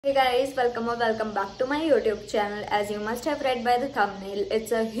Hey guys, welcome or welcome back to my YouTube channel. As you must have read by the thumbnail,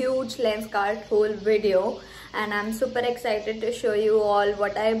 it's a huge Lenskart haul video and I'm super excited to show you all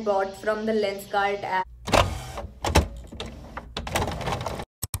what I bought from the Lenskart app.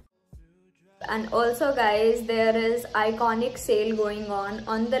 And also guys, there is iconic sale going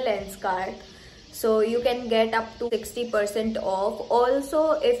on the Lenskart. So you can get up to 60% off.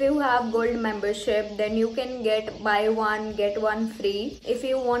 Also, if you have gold membership, then you can get buy one get one free. If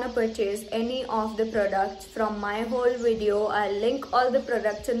you want to purchase any of the products from my whole video, I'll link all the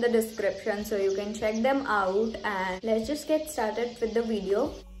products in the description so you can check them out. And let's just get started with the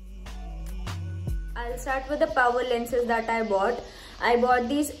video. I'll start with the power lenses that I bought. I bought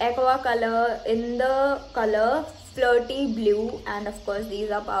these aqua color in the color flirty blue, and of course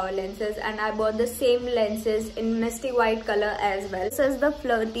these are power lenses, and I bought the same lenses in misty white color as well. This is the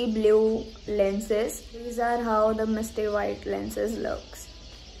flirty blue lenses. These are how the misty white lenses looks.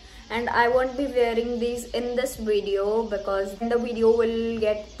 And I won't be wearing these in this video because the video will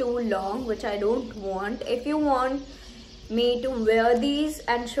get too long, which I don't want. If you want me to wear these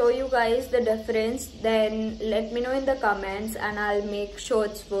and show you guys the difference, then let me know in the comments and I'll make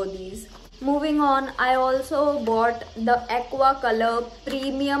shorts for these. Moving on, I also bought the aqua color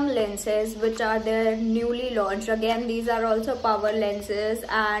premium lenses, which are their newly launched. Again, these are also power lenses,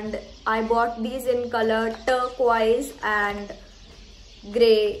 and I bought these in color turquoise and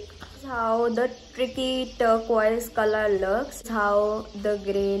grey. This is how the tricky turquoise color looks. This is how the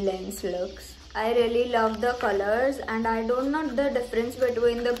grey lens looks. I really love the colors, and I don't know the difference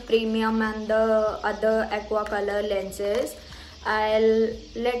between the premium and the other aqua color lenses. I'll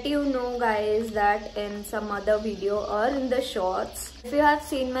let you know guys that in some other video or in the shorts. If you have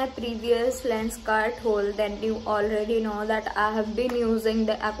seen my previous Lenskart haul, then you already know that I have been using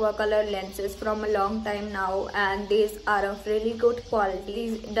the aqua color lenses from a long time now, and these are of really good quality.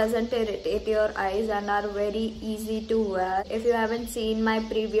 These doesn't irritate your eyes and are very easy to wear. If you haven't seen my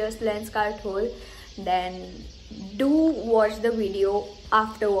previous Lenskart haul, then do watch the video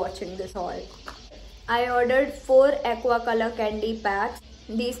after watching this haul. I ordered 4 aqua color candy packs.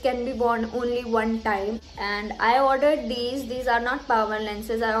 These can be worn only one time, and I ordered these are not power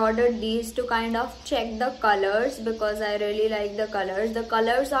lenses. I ordered these to kind of check the colors because I really like the colors. The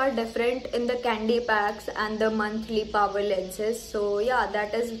colors are different in the candy packs and the monthly power lenses. So yeah,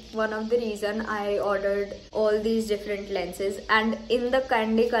 that is one of the reason I ordered all these different lenses. And in the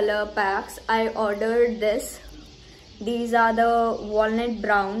candy color packs, I ordered this. These are the walnut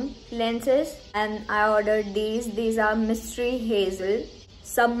brown lenses, and I ordered these. These are mystery hazel,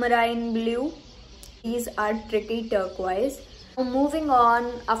 submarine blue. These are tricky turquoise. Moving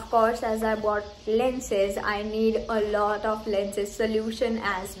on, of course, as I bought lenses, I need a lot of lenses solution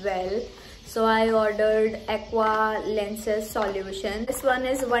as well. So I ordered aqua lenses solution. This one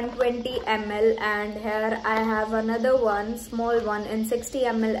is 120 ml, and here I have another one, small one in 60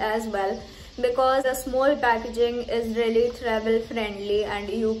 ml as well, because the small packaging is really travel friendly and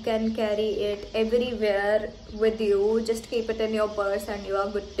you can carry it everywhere with you. Just keep it in your purse and you are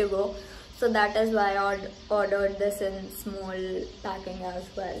good to go. So that is why I ordered this in small packing as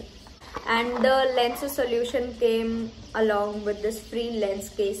well. And the lens solution came along with this free lens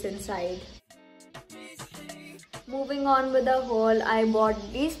case inside. Moving on with the haul, I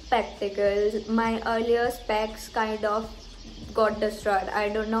bought these spectacles. My earlier specs kind of got destroyed. I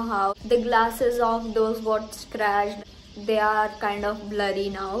don't know how. The glasses of those got scratched. They are kind of blurry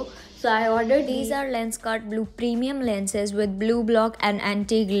now. So I ordered these. These are Lenskart Blue Premium lenses with blue block and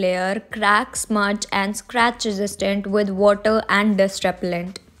anti-glare, crack, smudge and scratch resistant with water and dust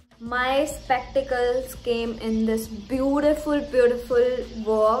repellent. My spectacles came in this beautiful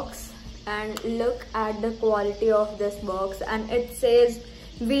box, and look at the quality of this box, and it says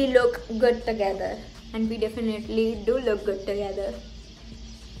we look good together. And we definitely do look good together.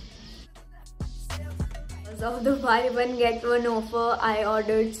 Because of the buy one get one offer, I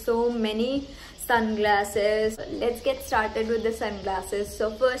ordered so many sunglasses. Let's get started with the sunglasses.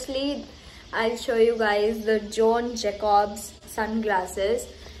 So firstly, I'll show you guys the John Jacobs sunglasses.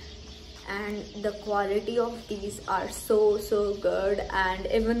 And the quality of these are so good. And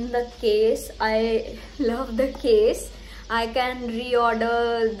even the case, I love the case. I can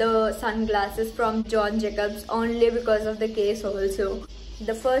reorder the sunglasses from John Jacobs only because of the case also.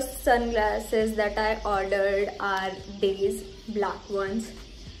 The first sunglasses that I ordered are these black ones.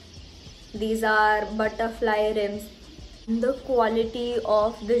 These are butterfly rims. The quality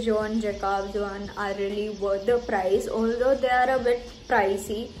of the John Jacobs one are really worth the price, although they are a bit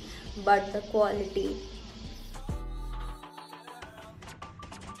pricey, but the quality.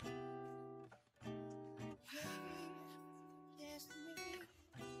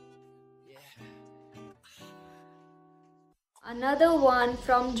 Another one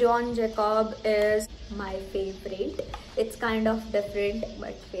from John Jacob is my favorite. It's kind of different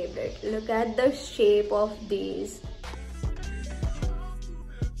but favorite. Look at the shape of these.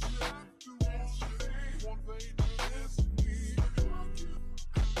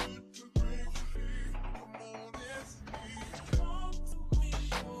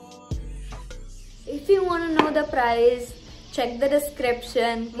 If you want to know the price, check the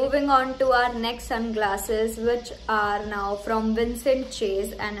description. Moving on to our next sunglasses, which are now from Vincent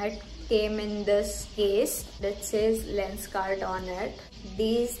Chase, and it came in this case that says Lenskart on it.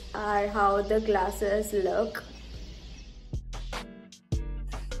 These are how the glasses look.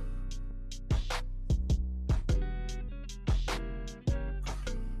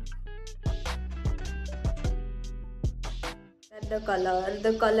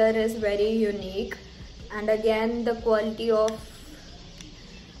 The color is very unique, and again the quality of,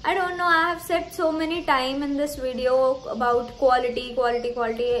 I don't know, I have said so many times in this video about quality.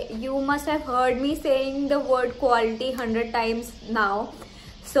 You must have heard me saying the word quality 100 times now,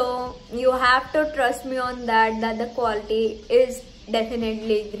 so you have to trust me on that the quality is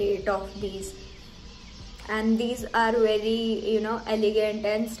definitely great of these. And these are very, you know, elegant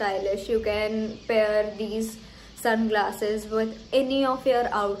and stylish. You can pair these sunglasses with any of your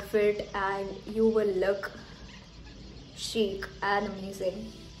outfit and you will look chic and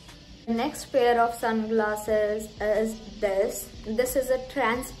amazing. The next pair of sunglasses is this. This is a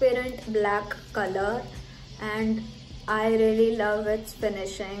transparent black color and I really love its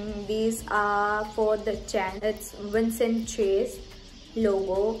finishing. These are for the chain. It's Vincent Chase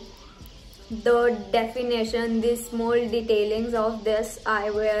logo. The definition, the small detailings of this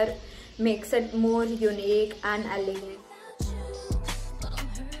eyewear makes it more unique and elegant.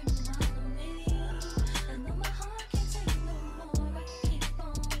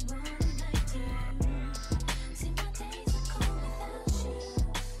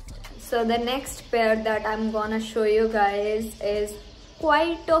 So the next pair that I'm gonna show you guys is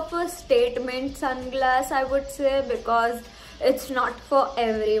quite of a statement sunglass, I would say, because it's not for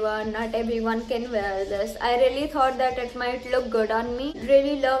everyone. Not everyone can wear this. I really thought that it might look good on me.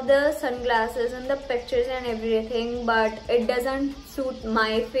 Really love the sunglasses and the pictures and everything, but it doesn't suit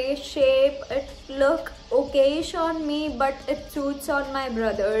my face shape. It look okayish on me, but it suits on my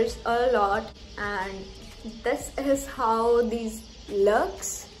brothers a lot. And this is how these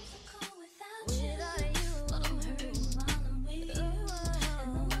looks.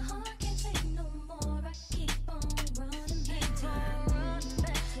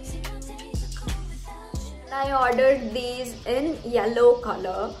 I ordered these in yellow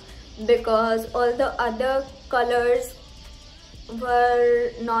color because all the other colors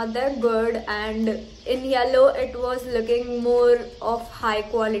were not that good, and in yellow it was looking more of high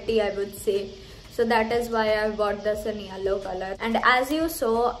quality, I would say. So that is why I bought this in yellow color. And as you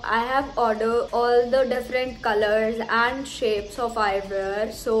saw, I have ordered all the different colors and shapes of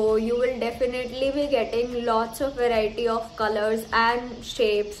eyewear. So you will definitely be getting lots of variety of colors and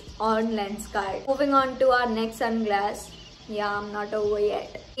shapes on Lenskart. Moving on to our next sunglass. Yeah, I'm not over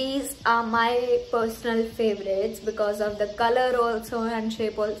yet. These are my personal favorites because of the color also and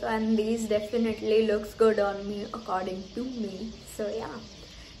shape also. And these definitely looks good on me according to me. So yeah.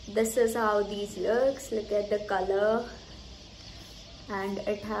 This is how these looks. Look at the color, and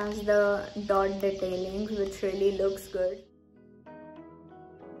it has the dot detailings which really looks good.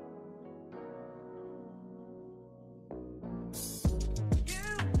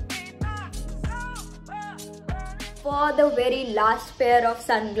 For the very last pair of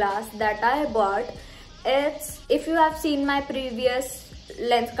sunglasses that I bought, it's, if you have seen my previous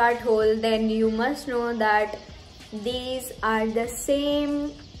Lenskart haul, then you must know that these are the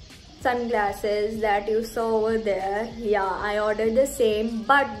same sunglasses that you saw over there. Yeah, I ordered the same,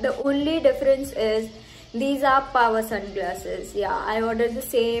 but the only difference is these are power sunglasses. Yeah, I ordered the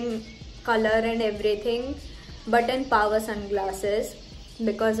same color and everything, but in power sunglasses,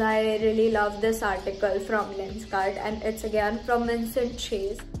 because I really love this article from Lenskart, and it's again from Vincent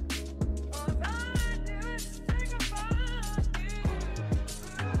Chase.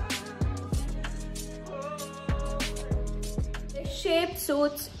 Shape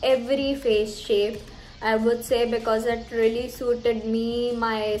suits every face shape, I would say, because it really suited me,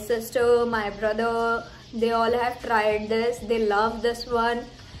 my sister, my brother. They all have tried this. They love this one,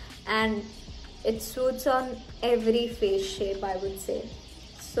 and it suits on every face shape, I would say.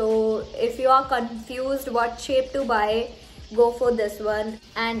 So if you are confused what shape to buy, go for this one.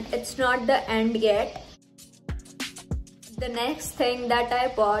 And it's not the end yet. The next thing that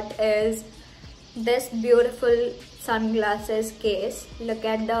I bought is this beautiful sunglasses case. Look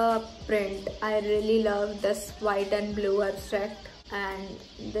at the print. I really love this white and blue abstract, and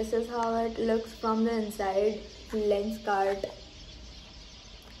this is how it looks from the inside. Lenskart.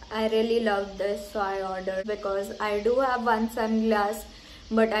 I really love this, so I ordered because I do have one sunglass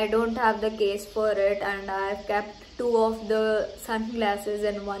but I don't have the case for it, and I've kept two of the sunglasses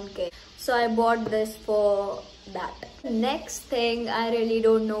in one case, so I bought this for that. Next thing, I really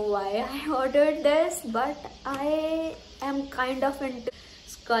don't know why I ordered this, but I am kind of into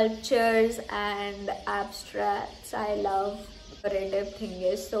sculptures and abstracts. I love creative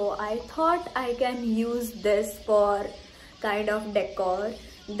things, so I thought I can use this for kind of decor.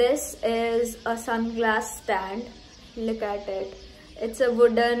 This is a sunglass stand. Look at it. It's a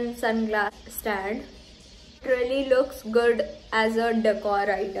wooden sunglass stand. It really looks good as a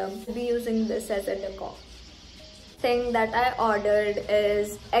decor item. I'll be using this as a decor. Thing that I ordered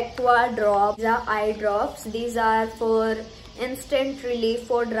is Aqua Drops. These are eye drops. These are for instant relief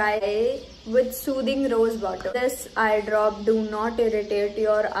for dry eye with soothing rose water. This eye drop do not irritate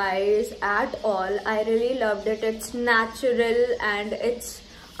your eyes at all. I really loved it. It's natural and it's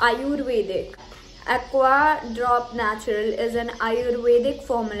Ayurvedic. Aqua Drop Natural is an Ayurvedic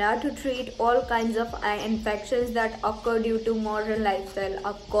formula to treat all kinds of eye infections that occur due to modern lifestyle.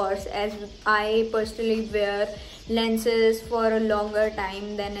 Of course, as I personally wear lenses for a longer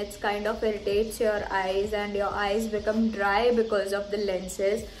time, then it's kind of irritates your eyes and your eyes become dry because of the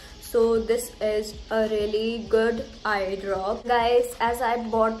lenses. So this is a really good eye drop. Guys, as I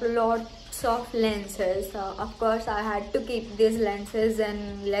bought lots of lenses, of course I had to keep these lenses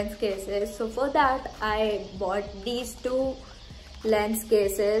in lens cases, so for that I bought these two lens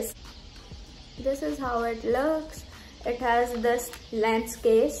cases. This is how it looks. It has this lens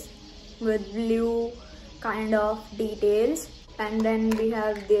case with blue kind of details, and then we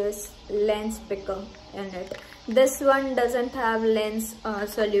have this lens picker in it. This one doesn't have lens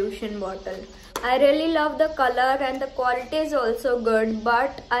solution bottle. I really love the color and the quality is also good,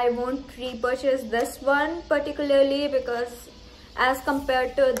 but I won't repurchase this one particularly because as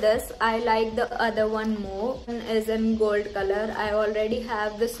compared to this, I like the other one more. One is in gold color. I already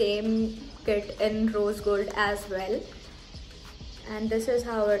have the same kit in rose gold as well. And this is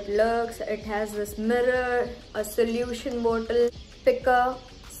how it looks. It has this mirror, a solution bottle, picker,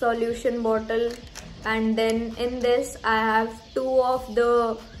 solution bottle, and then in this I have two of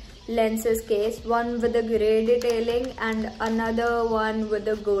the lenses case, one with the gray detailing and another one with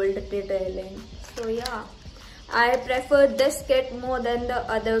the gold detailing. So yeah, I prefer this kit more than the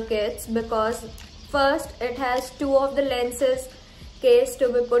other kits because first it has two of the lenses case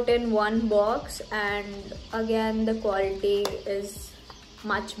to be put in one box, and again the quality is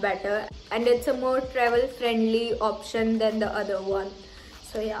much better and it's a more travel friendly option than the other one.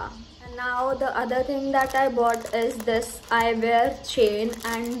 So yeah. Now the other thing that I bought is this eyewear chain,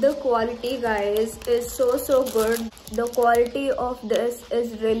 and the quality, guys, is so good. The quality of this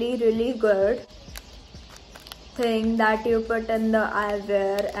is really good. Thing that you put in the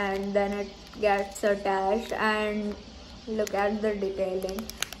eyewear and then it gets attached, and look at the detailing.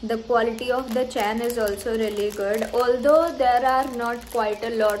 The quality of the chain is also really good, although there are not quite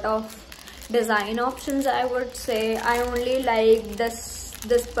a lot of design options. I would say I only like this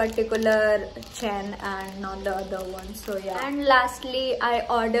particular chain and not the other one. So yeah. And lastly, I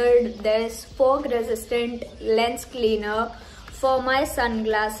ordered this fog resistant lens cleaner for my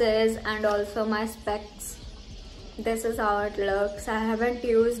sunglasses and also my specs. This is how it looks. I haven't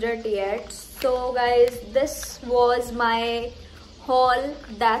used it yet. So guys, this was my haul.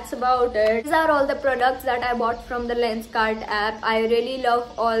 That's about it. These are all the products that I bought from the Lenskart app. I really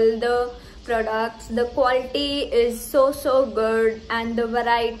love all the products. The quality is so good, and the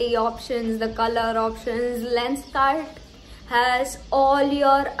variety options, the color options. Lenskart has all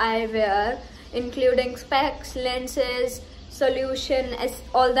your eyewear, including specs, lenses, solution,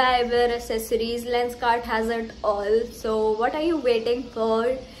 all the eyewear accessories. Lenskart has it all. So what are you waiting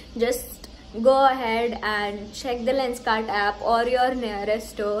for? Just go ahead and check the Lenskart app or your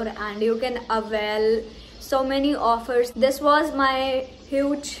nearest store, and you can avail so many offers. This was my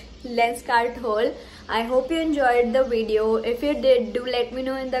huge Lenskart haul. I hope you enjoyed the video. If you did, do let me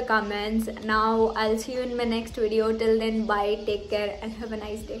know in the comments. Now I'll see you in my next video. Till then, bye, take care and have a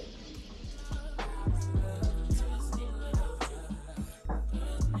nice day.